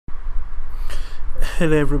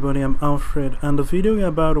Hello everybody, I'm Alfred, and the video you're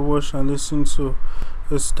about to watch and listen to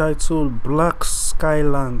is titled Black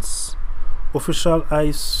Skylands Official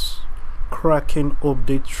Ice Kraken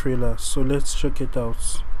Update Trailer. So let's check it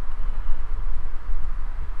out.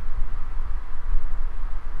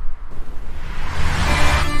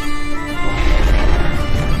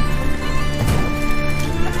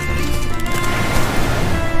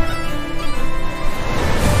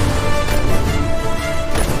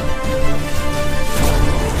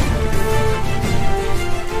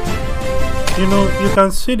 You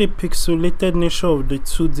can see the pixelated nature of the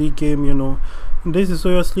 2D game. This is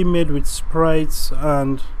obviously made with sprites,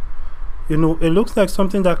 and it looks like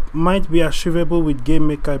something that might be achievable with Game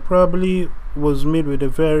Maker. It probably was made with a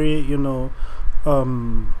very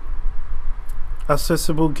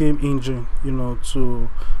accessible game engine to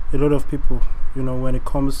a lot of people when it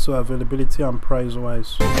comes to availability and price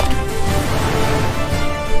wise.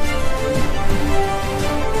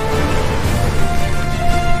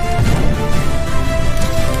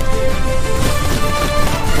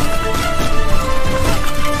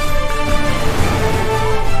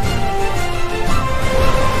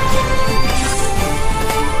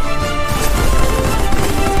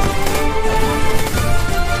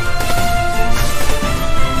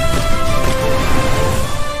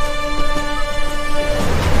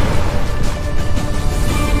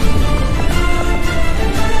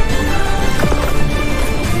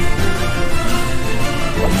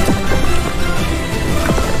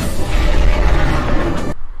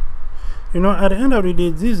 At the end of the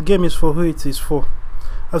day, this game is for who it is for.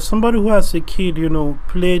 As somebody who as a kid,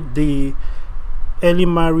 played the early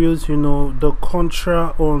Marios, the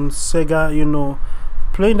Contra on Sega,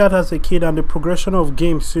 playing that as a kid, and the progression of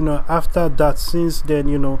games, after that, since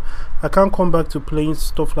then, I can't come back to playing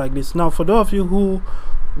stuff like this. Now, for those of you who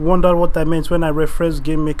wonder what I meant when I referenced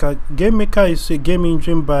Game Maker is a game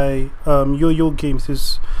engine by Yo-Yo Games.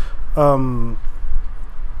 It's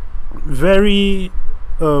very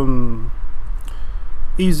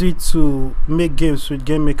easy to make games with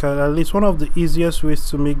Game Maker. At least one of the easiest ways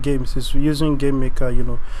to make games is using Game Maker.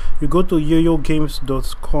 You go to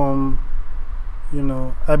yoyogames.com.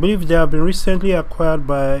 I believe they have been recently acquired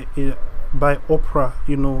by Opera.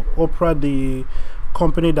 Opera, the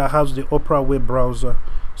company that has the Opera web browser.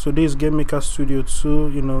 So this is Game Maker Studio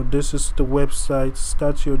 2. This is the website.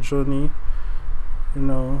 Start your journey.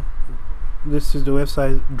 This is the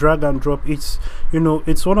website. Drag and drop. It's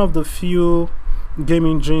it's one of the few game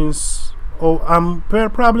engines, or I'm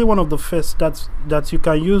probably one of the first that you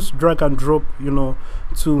can use drag and drop to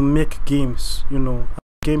make games.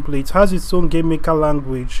 Gameplay. It has its own Game Maker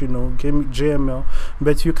language, game JML,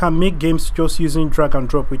 but you can make games just using drag and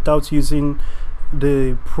drop without using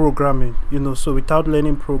the programming, so without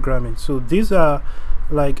learning programming. So these are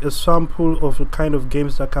like a sample of the kind of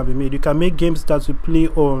games that can be made. You can make games that will play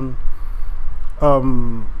on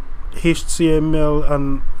HTML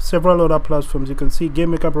and several other platforms. You can see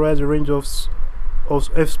Game Maker provides a range of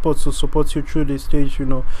exports to support you through the stage.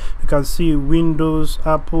 You can see Windows,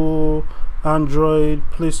 Apple, Android,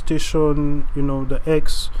 PlayStation, the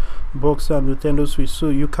Xbox and Nintendo Switch. So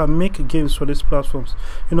you can make games for these platforms.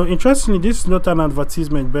 Interestingly, this is not an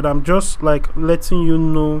advertisement, but I'm just like letting you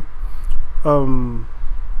know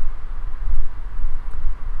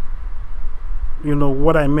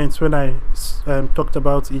what I meant when I talked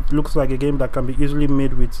about it. Looks like a game that can be easily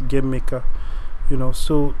made with Game Maker.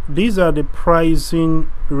 So these are the pricing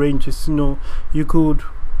ranges. You could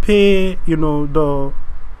pay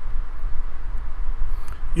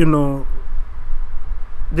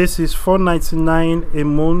this is $4.99 a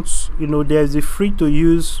month. There's a free to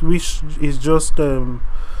use, which is just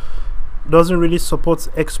doesn't really support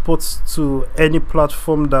exports to any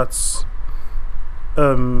platform that's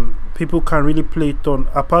people can really play it on,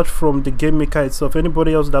 apart from the Game Maker itself.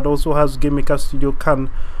 Anybody else that also has Game Maker Studio can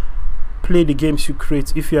play the games you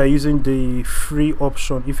create if you are using the free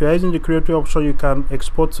option. If you are using the creative option, you can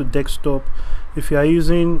export to desktop. If you are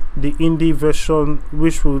using the indie version,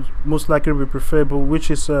 which would most likely be preferable, which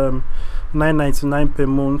is $9.99 per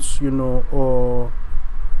month, or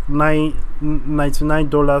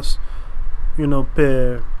 $99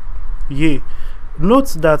 per year. Note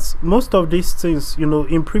that most of these things,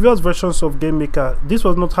 in previous versions of Game Maker, this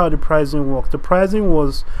was not how the pricing worked. The pricing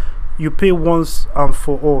was you pay once and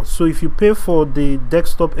for all. So if you pay for the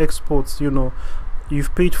desktop exports, you've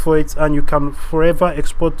paid for it, and you can forever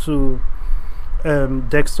export to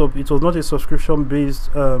desktop. It was not a subscription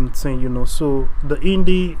based thing. So the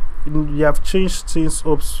indie, they have changed things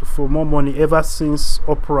up for more money ever since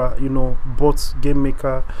Opera bought Game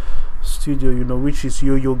Maker Studio, which is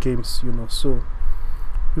Yo-Yo Games. So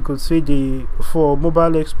you could see the for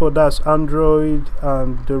mobile export, that's Android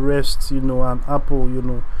and the rest, you know, and Apple, you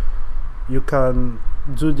know, you can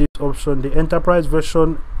do this option. The enterprise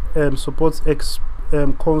version supports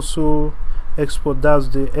console export, that's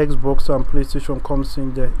the Xbox and PlayStation comes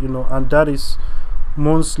in there, you know, and that is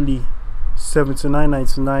monthly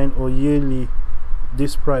 $79.99 or yearly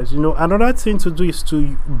this price. You know, another thing to do is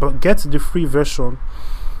to get the free version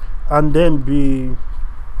and then be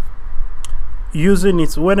using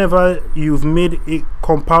it whenever you've made a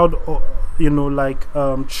compiled, you know, like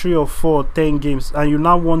 3 or 4 10 games, and you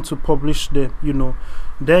now want to publish them, you know,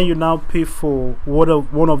 then you now pay for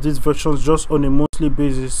one of these versions just on a monthly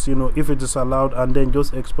basis, you know, if it is allowed, and then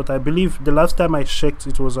just export. I believe the last time I checked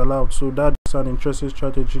it was allowed, so that is an interesting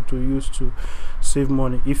strategy to use to save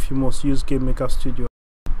money if you must use Game Maker Studio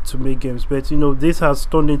to make games. But you know, this has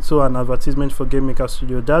turned into an advertisement for Game Maker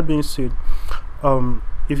Studio. That being said,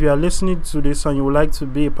 if you are listening to this and you would like to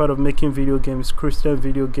be a part of making video games, Christian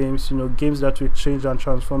video games, you know, games that will change and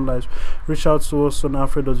transform lives, reach out to us on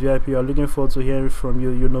Alfred.vip. We are looking forward to hearing from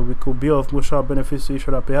you. You know, we could be of mutual benefits to each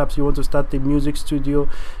other. Perhaps you want to start a music studio,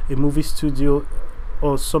 a movie studio,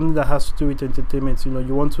 or something that has to do with entertainment. You know,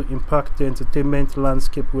 you want to impact the entertainment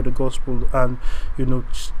landscape with the gospel and, you know,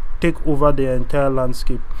 take over the entire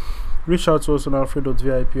landscape. Reach out to us on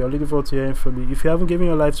Alfred.vip. I'm looking forward to hearing from you. If you haven't given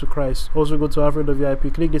your life to Christ, also go to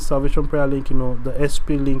Alfred.vip, click the salvation prayer link, you know, the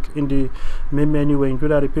SP link in the main menu. When you do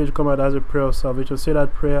that, the page come out as a prayer of salvation. Say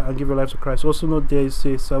that prayer and give your life to Christ. Also note there is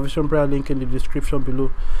a salvation prayer link in the description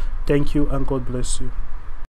below. Thank you and God bless you.